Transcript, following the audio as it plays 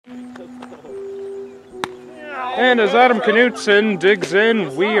And as Adam Knutson digs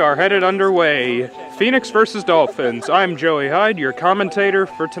in, we are headed underway. Phoenix versus Dolphins. I'm Joey Hyde, your commentator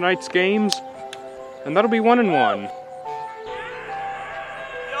for tonight's games. And that'll be 1-1.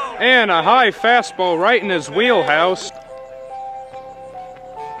 And a high fastball right in his wheelhouse.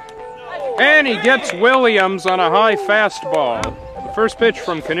 And he gets Williams on a high fastball. The first pitch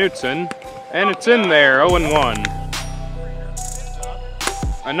from Knutson. And it's in there, 0-1.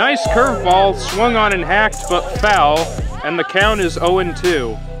 A nice curveball swung on and hacked but foul. And the count is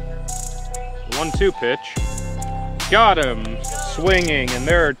 0-2. 1-2 pitch. Got him. Swinging, and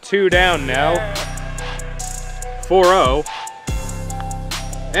there are 2 down now. 4-0.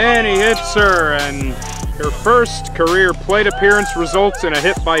 And he hits her, and her first career plate appearance results in a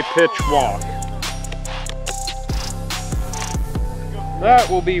hit-by-pitch walk. That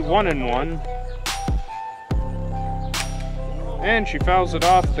will be 1-1. And she fouls it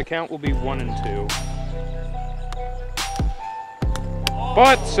off. The count will be 1-2.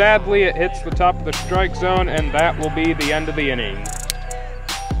 But sadly, it hits the top of the strike zone, and that will be the end of the inning.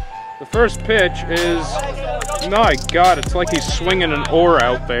 The first pitch is, my God, it's like he's swinging an oar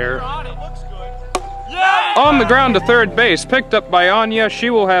out there. On the ground to third base, picked up by Anya. She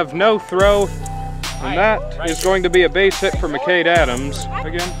will have no throw, and that is going to be a base hit for McCade Adams.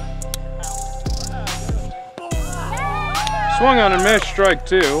 Again. Swung on and missed, strike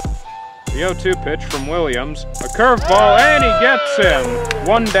 2. The 0-2 pitch from Williams. A curveball, and he gets him.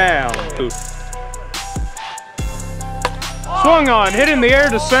 1 down. Swung on, hit in the air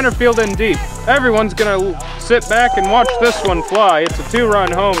to center field and deep. Everyone's gonna sit back and watch this one fly. It's a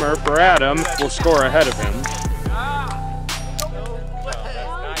 2-run homer for Adam. We'll score ahead of him.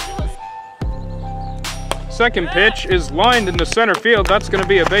 Second pitch is lined into center field. That's gonna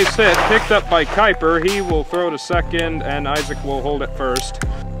be a base hit. Picked up by Kuiper. He will throw to second, and Isaac will hold it first.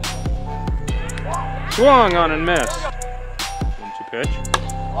 Swung on and missed. 1-2 pitch.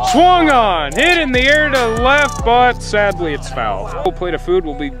 Swung on, hit in the air to left, but sadly it's foul. A whole plate of food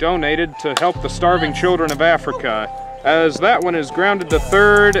will be donated to help the starving children of Africa. As that one is grounded to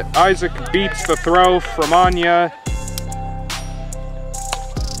third, Isaac beats the throw from Anya.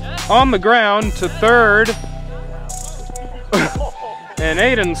 On the ground to third. And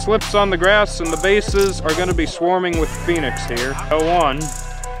Aiden slips on the grass, and the bases are going to be swarming with Phoenix here. 0-1.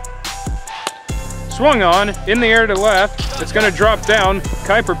 Swung on, in the air to left. It's going to drop down.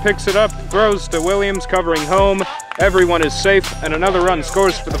 Kuiper picks it up, throws to Williams, covering home. Everyone is safe, and another run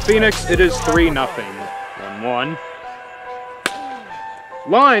scores for the Phoenix. It is 3-0. 1-1.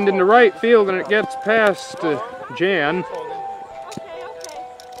 Lined into right field, and it gets past Jan.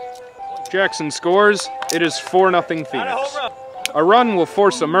 Jackson scores. It is 4-0 Phoenix. A run will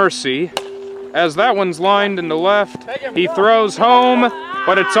force a mercy. As that one's lined into left, he throws home,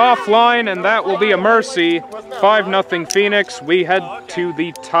 but it's offline, and that will be a mercy. 5-0 Phoenix. We head to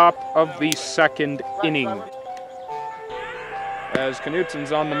the top of the second inning. As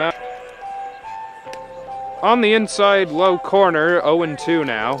Knutson's on the mound. On the inside low corner, 0-2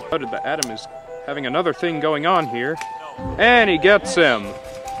 now. Noted that Adam is having another thing going on here. And he gets him.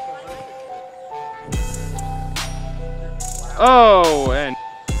 Oh, and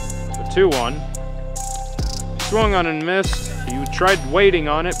the 2-1. Swung on and missed. He tried waiting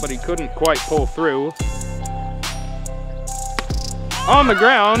on it, but he couldn't quite pull through. On the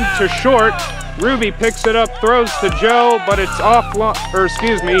ground to short. Ruby picks it up, throws to Joe, but it's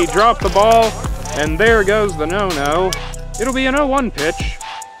he dropped the ball, and there goes the no-no. It'll be an 0-1 pitch.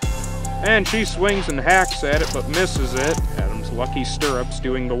 And she swings and hacks at it, but misses it. Adam's lucky stirrups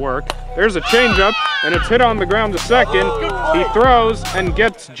doing the work. There's a changeup, and it's hit on the ground to second. He throws and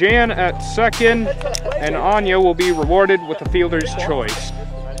gets Jan at second, and Anya will be rewarded with a fielder's choice.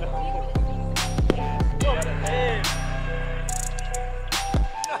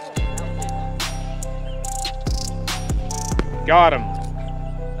 Got him.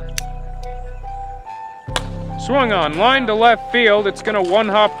 Swung on, line to left field. It's going to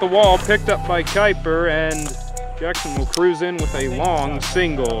one-hop the wall, picked up by Kuiper, and Jackson will cruise in with a long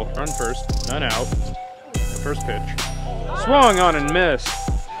single. Run first, none out. The first pitch. Swung on and missed.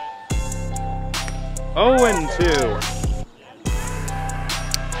 0-2.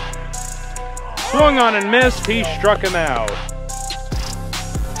 Swung on and missed. He struck him out.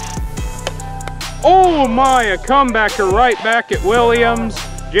 Oh my, a comebacker right back at Williams.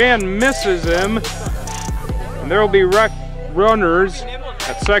 Jan misses him. And there will be runners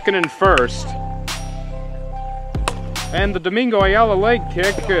at second and first. And the Domingo Ayala leg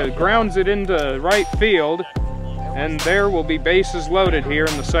kick grounds it into right field. And there will be bases loaded here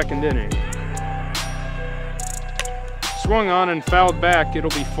in the second inning. Swung on and fouled back. It'll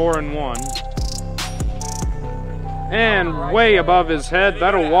be 4-1. And way above his head,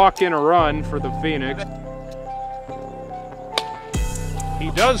 that'll walk in a run for the Phoenix.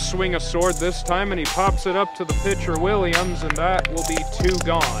 He does swing a sword this time, and he pops it up to the pitcher Williams, and that will be 2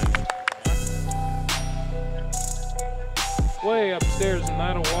 gone. Way upstairs, and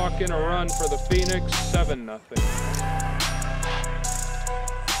that'll walk in a run for the Phoenix, 7-0.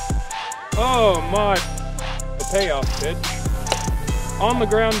 Oh my, the payoff pitch. On the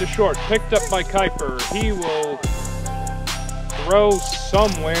ground to short, picked up by Kuiper. He will throw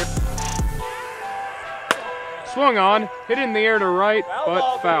somewhere. Swung on, hit in the air to right,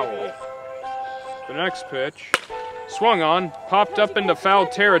 but foul. The next pitch, swung on, popped up into foul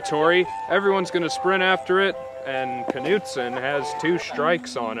territory. Everyone's gonna sprint after it, and Knutson has 2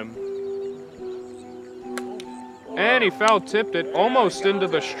 strikes on him. And he foul-tipped it almost into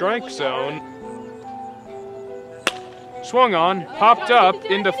the strike zone. Swung on, popped up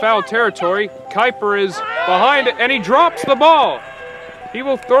into foul territory. Kuiper is behind it, and he drops the ball. He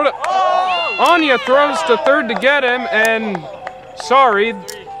will throw it. Anya throws to third to get him, and sorry,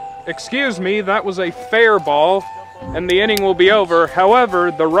 excuse me, that was a fair ball, and the inning will be over.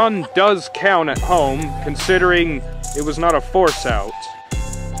 However, the run does count at home, considering it was not a force out.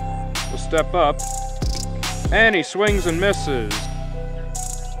 We'll step up, and he swings and misses.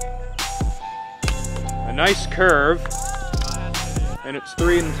 A nice curve, and it's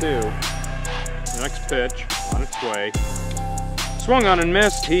 3-2. The next pitch, on its way. Swung on and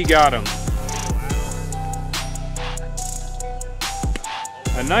missed, he got him.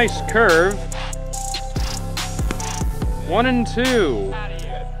 A nice curve. 1-2.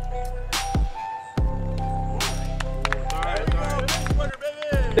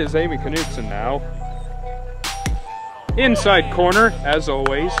 Is Amy Knutson now. Inside corner, as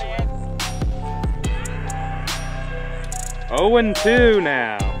always. 0-2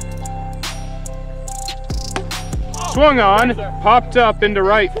 now. Swung on, popped up into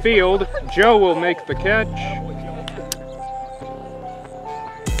right field. Joe will make the catch.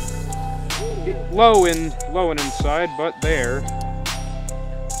 Low and inside, but there.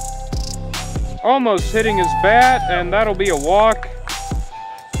 Almost hitting his bat, and that'll be a walk.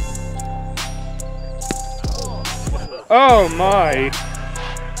 Oh my.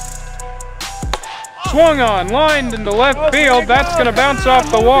 Swung on, lined into left field. That's going to bounce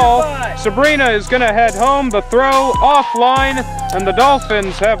off the wall. Sabrina is going to head home. The throw offline, and the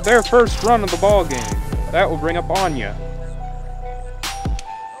Dolphins have their first run of the ball game. That will bring up Anya.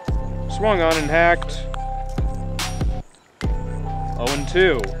 Swung on and hacked.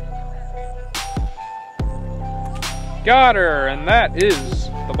 0-2. Got her, and that is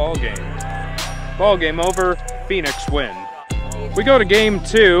the ball game. Ball game over. Phoenix win. We go to game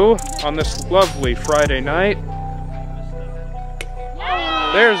 2 on this lovely Friday night.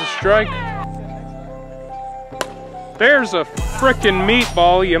 There's a strike. There's a frickin'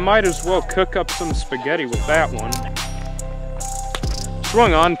 meatball. You might as well cook up some spaghetti with that one.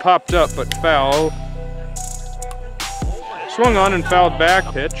 Swung on, popped up, but foul. Swung on and fouled back.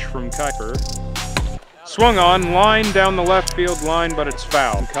 Pitch from Kuiper. Swung on, line down the left field line, but it's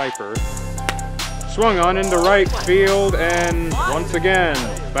foul. Kuiper. Swung on into right field, and once again,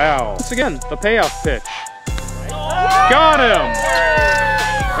 foul. Once again, the payoff pitch. Got him!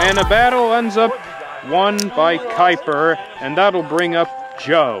 And a battle ends up won by Kuiper, and that'll bring up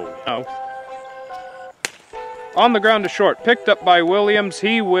Joe. Oh. On the ground to short, picked up by Williams.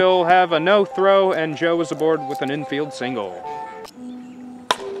 He will have a no-throw, and Joe is aboard with an infield single.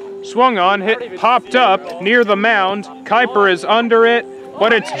 Swung on, hit, popped up near the mound. Kuiper is under it.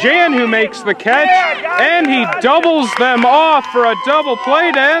 But it's Jan who makes the catch, and he doubles them off for a double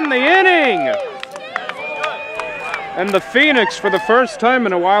play to end the inning. And the Phoenix, for the first time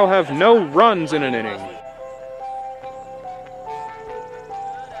in a while, have no runs in an inning.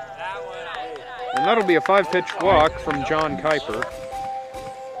 And that'll be a 5-pitch walk from John Kuiper.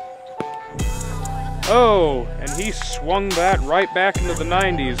 Oh, and he swung that right back into the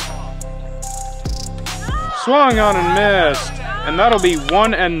 90s. Swung on and missed. And that'll be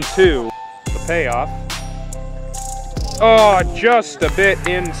 1-2. The payoff. Oh, just a bit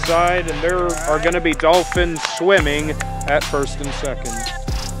inside, and there are going to be Dolphins swimming at first and second.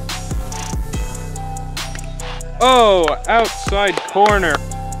 Oh, outside corner.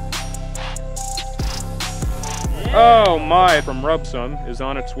 Oh my, from Rubsum is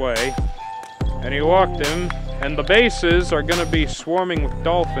on its way. And he walked him, and the bases are going to be swarming with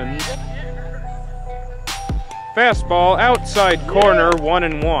Dolphins. Fastball, outside corner,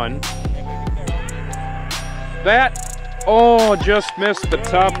 1-1. That, oh, just missed the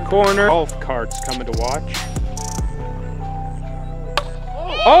top corner. Golf carts coming to watch.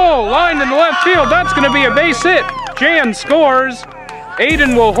 Oh, lined in the left field. That's going to be a base hit. Jan scores.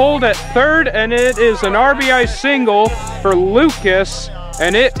 Aiden will hold at third, and it is an RBI single for Lucas,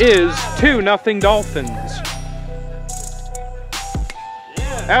 and it is 2-0 Dolphins.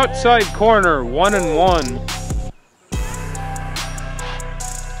 Outside corner, 1-1.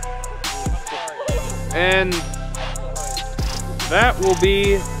 And that will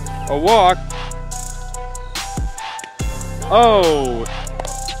be a walk. Oh.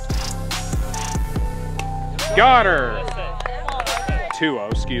 Got her.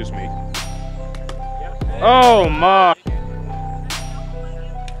 2-0, excuse me. Oh my.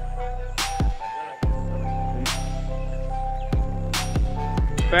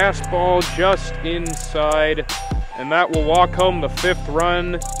 Fastball just inside, and that will walk home the 5th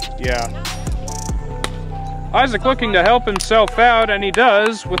run. Yeah. Isaac looking to help himself out, and he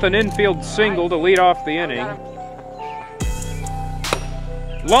does with an infield single to lead off the inning.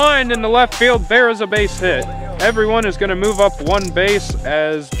 Line in the left field, there is a base hit. Everyone is going to move up one base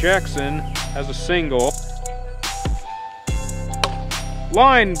as Jackson has a single.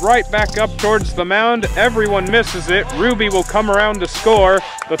 Line right back up towards the mound. Everyone misses it. Ruby will come around to score.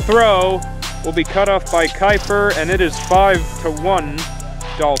 The throw will be cut off by Kuiper, and it is 5-1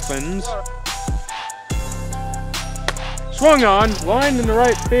 Dolphins. Swung on, line in the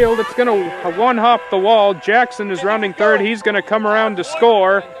right field. It's going to one-hop the wall. Jackson is rounding third. He's going to come around to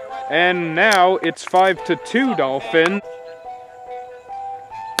score. And now it's 5-2 Dolphins.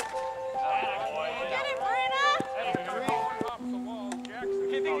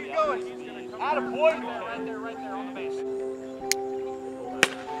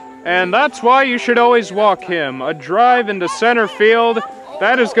 And that's why you should always walk him. A drive into center field.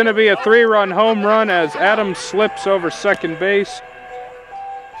 That is going to be a 3-run home run as Adam slips over second base.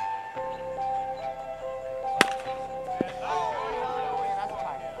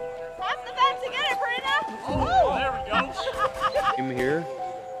 Here.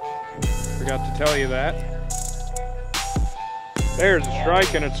 Forgot to tell you that. There's a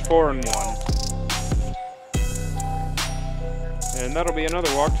strike, and it's 4-1. And that'll be another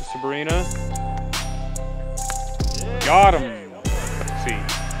walk to Sabrina. Got him. Let's see.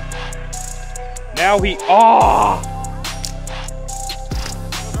 Now he... Oh!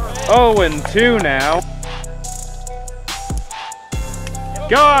 0-2 now.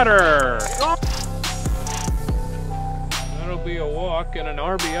 Got her! That'll be a walk and an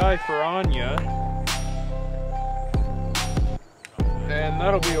RBI for Anya. And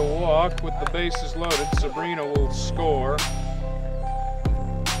that'll be a walk with the bases loaded. Sabrina will score.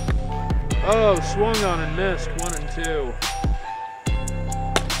 Oh, swung on and missed. 1-2.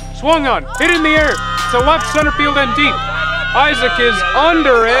 Swung on, hit in the air. To left center field and deep. Isaac is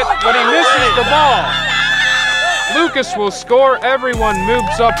under it, but he misses the ball. Lucas will score. Everyone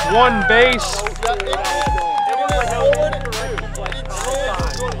moves up one base.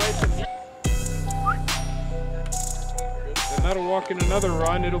 And that'll walk in another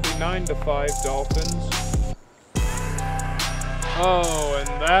run. It'll be 9-5 Dolphins. Oh,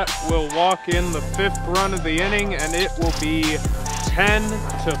 and that will walk in the 5th run of the inning, and it will be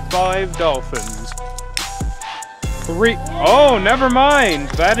 10-5 Dolphins. Oh, never mind.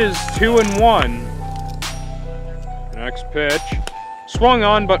 That is 2-1. Next pitch. Swung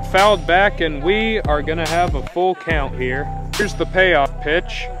on but fouled back, and we are going to have a full count here. Here's the payoff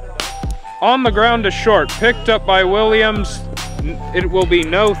pitch. On the ground to short. Picked up by Williams. It will be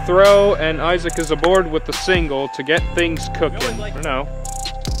no throw, and Isaac is aboard with the single to get things cooking. No.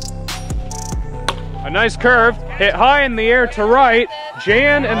 A nice curve, hit high in the air to right.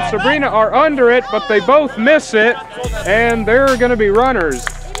 Jan and Sabrina are under it, but they both miss it, and there are going to be runners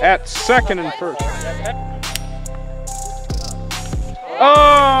at second and first.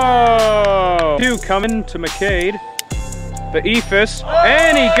 Oh! 2 coming to McCade. The Ephus,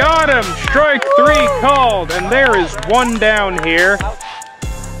 and he got him! Strike 3 called, and there is 1 down here.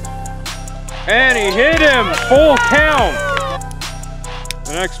 And he hit him! Full count!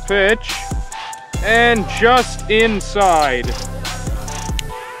 The next pitch, and just inside.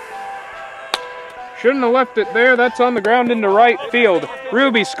 Shouldn't have left it there. That's on the ground into right field.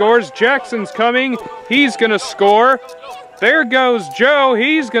 Ruby scores. Jackson's coming. He's gonna score. There goes Joe.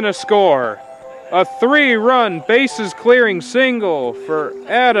 He's gonna score. A 3-run bases clearing single for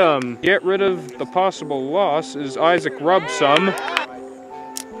Adam. Get rid of the possible loss as Isaac rubs some.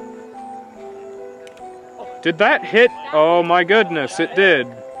 Did that hit? Oh my goodness, it did.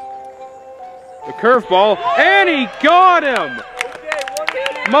 The curveball, and he got him!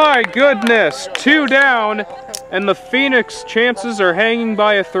 My goodness, 2 down, and the Phoenix chances are hanging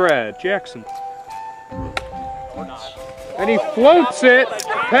by a thread. Jackson. And he floats it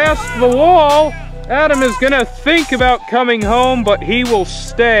past the wall, Adam is gonna think about coming home, but he will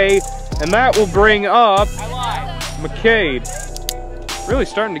stay, and that will bring up McCade. Really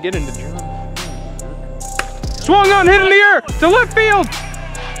starting to get into John. Swung on, hit in the air to left field,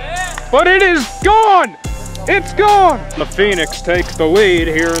 but it is gone. It's gone. The Phoenix take the lead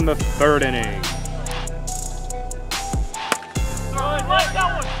here in the third inning.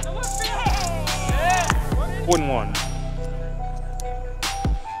 1-1.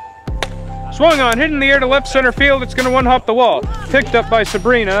 Swung on, hit in the air to left center field. It's going to one-hop the wall. Picked up by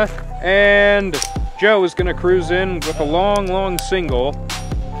Sabrina, and Joe is going to cruise in with a long, long single.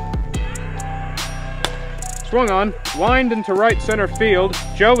 Swung on, lined into right center field.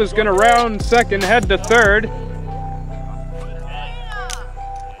 Joe is going to round second, head to third.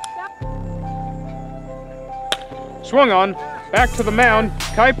 Swung on, back to the mound.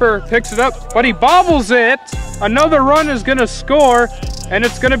 Kuiper picks it up, but he bobbles it. Another run is going to score, and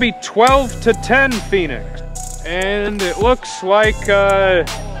it's going to be 12-10 Phoenix. And it looks like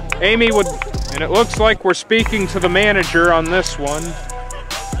Amy would, and it looks like we're speaking to the manager on this one.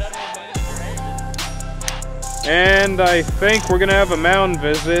 And I think we're going to have a mound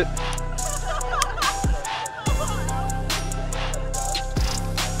visit.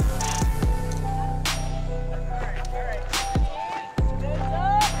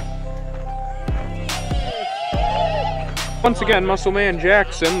 Once again, Muscle Man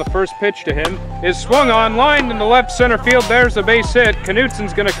Jackson, the first pitch to him, is swung on, lined in the left center field. There's a base hit.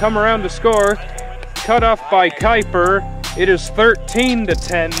 Knutsen's going to come around to score. Cut off by Kuiper. It is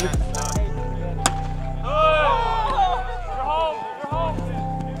 13-10.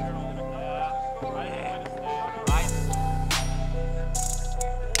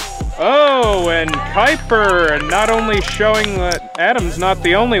 Oh, and Kuiper not only showing that Adam's not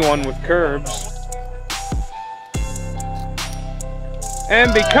the only one with curves.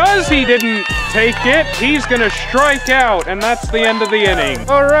 And because he didn't take it, he's going to strike out, and that's the end of the inning.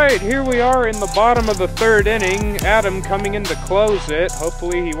 All right, here we are in the bottom of the third inning. Adam coming in to close it.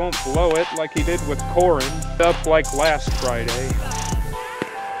 Hopefully he won't blow it like he did with Corin, up like last Friday.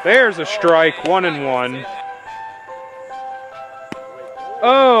 There's a strike, 1-1.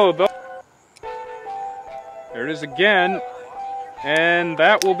 Oh, there it is again. And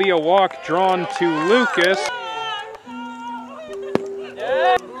that will be a walk drawn to Lucas.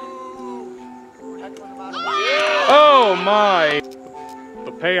 Oh my!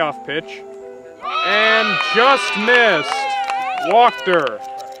 The payoff pitch. And just missed. Walked her.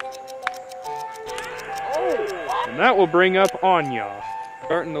 And that will bring up Anya.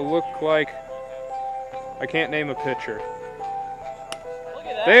 Starting to look like I can't name a pitcher.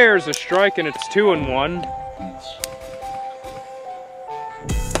 There's a strike, and it's 2-1.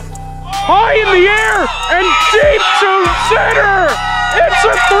 High in the air and deep to center! It's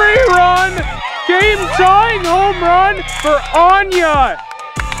a 3-run, game-tying home run for Anya.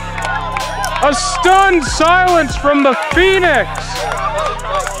 A stunned silence from the Phoenix.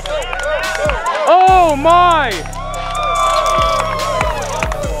 Oh my!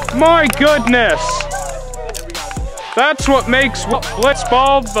 My goodness! That's what makes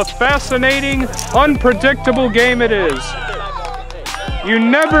Blitzball the fascinating, unpredictable game it is. You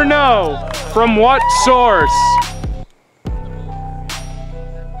never know from what source.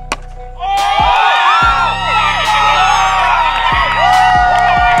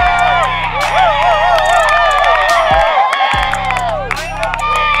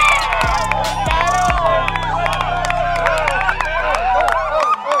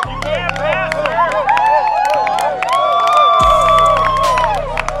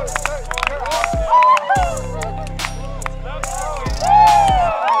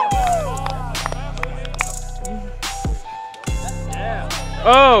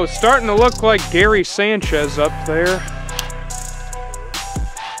 Oh, starting to look like Gary Sanchez up there.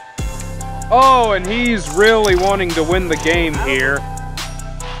 Oh, and he's really wanting to win the game here.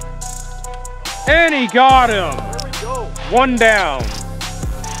 And he got him. 1 down.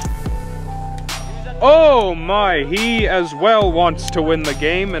 Oh my, he as well wants to win the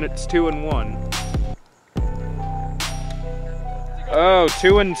game, and it's 2-1. Oh,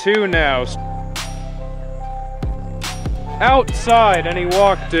 2-2 now. Outside, and he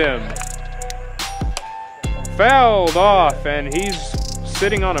walked him. Fouled off, and he's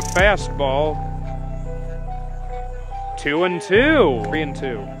sitting on a fastball. 2-2.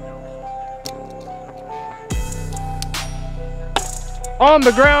 3-2. On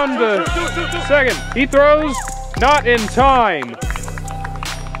the ground to second. He throws, not in time.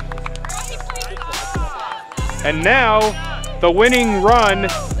 And now, the winning run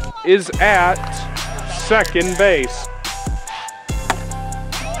is at second base.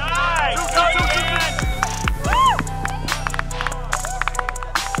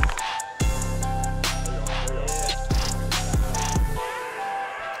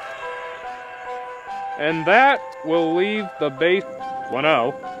 will leave the base.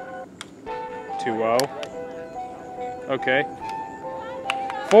 1-0. 2-0. Okay.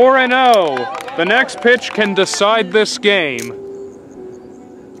 4-0. The next pitch can decide this game.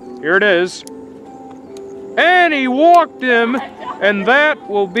 Here it is. And he walked him, and that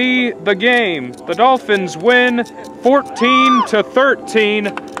will be the game. The Dolphins win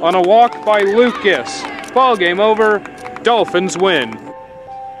 14-13 on a walk by Lucas. Ball game over. Dolphins win.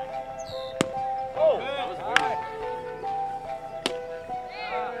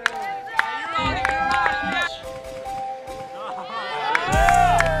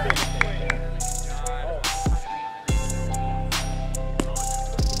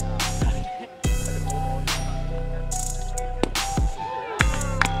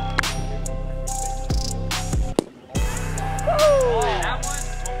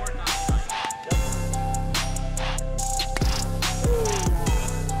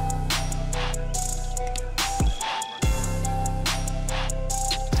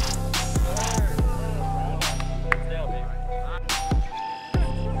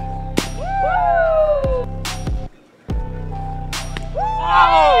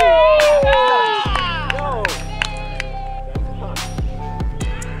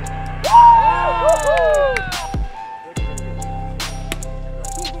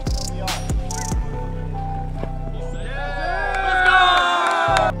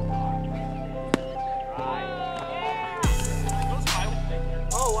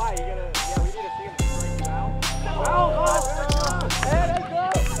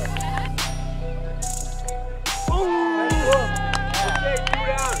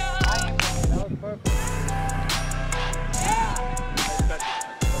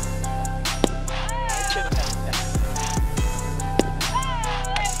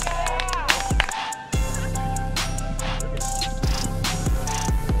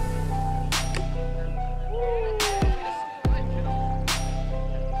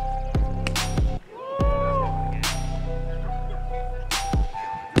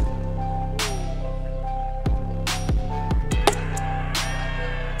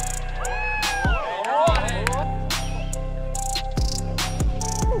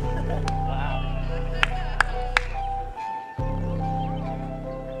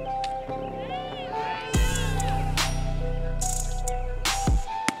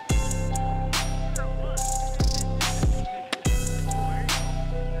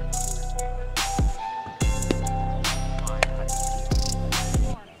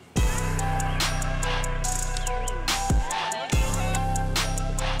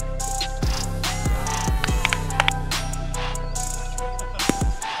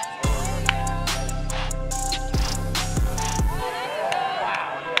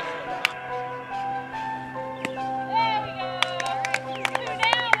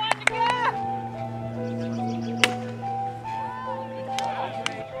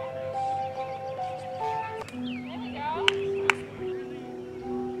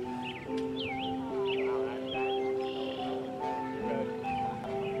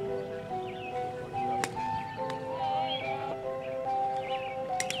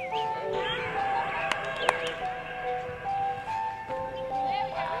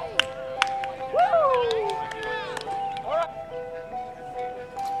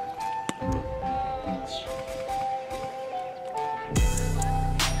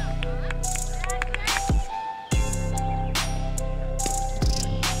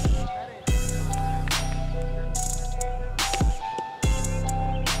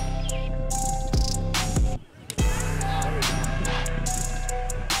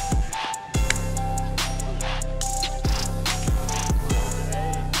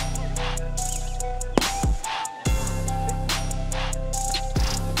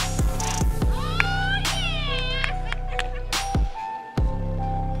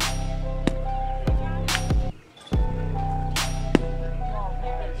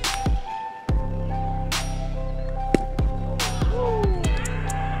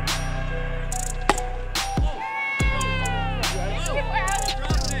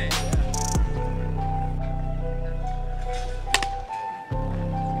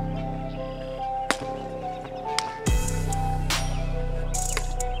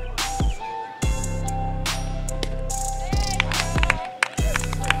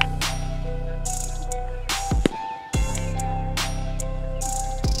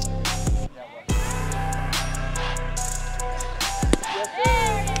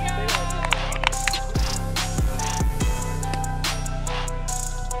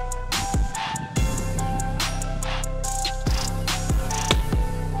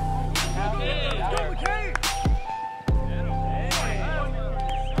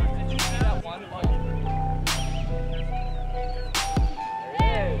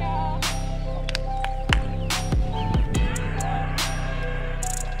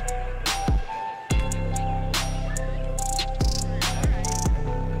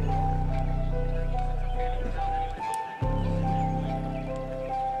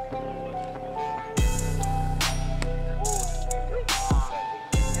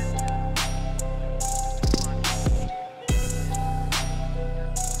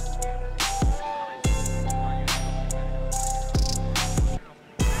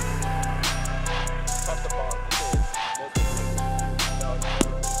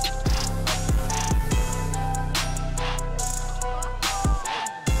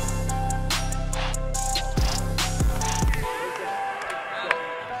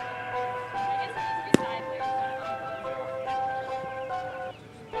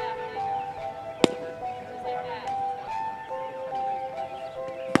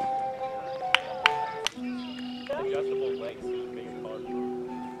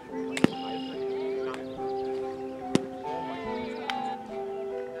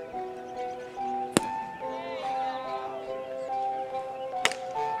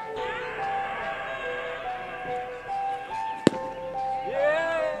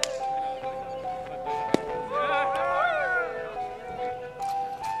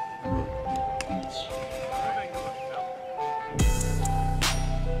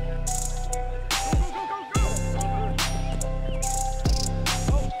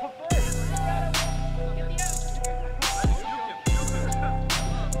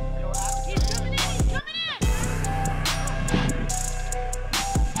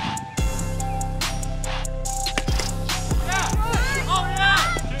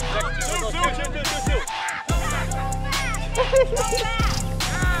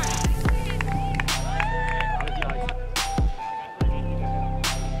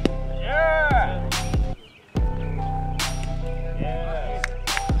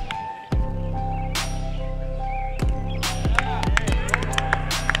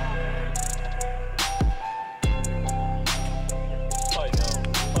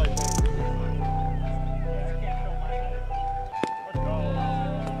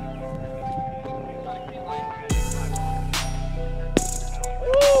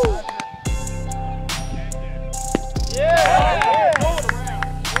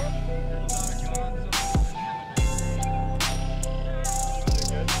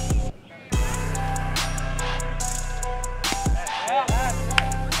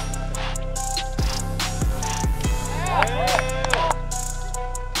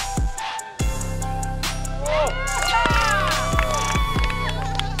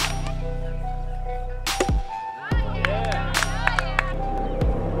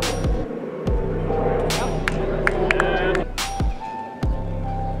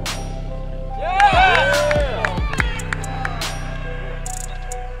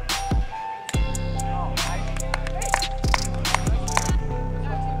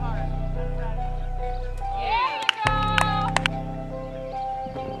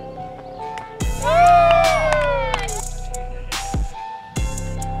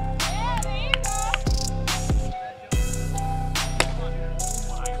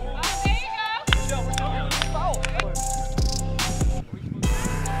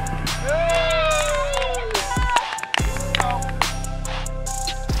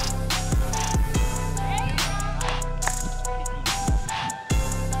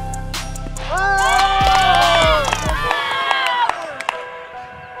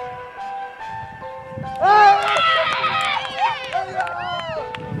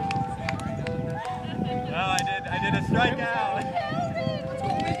 I did a strikeout.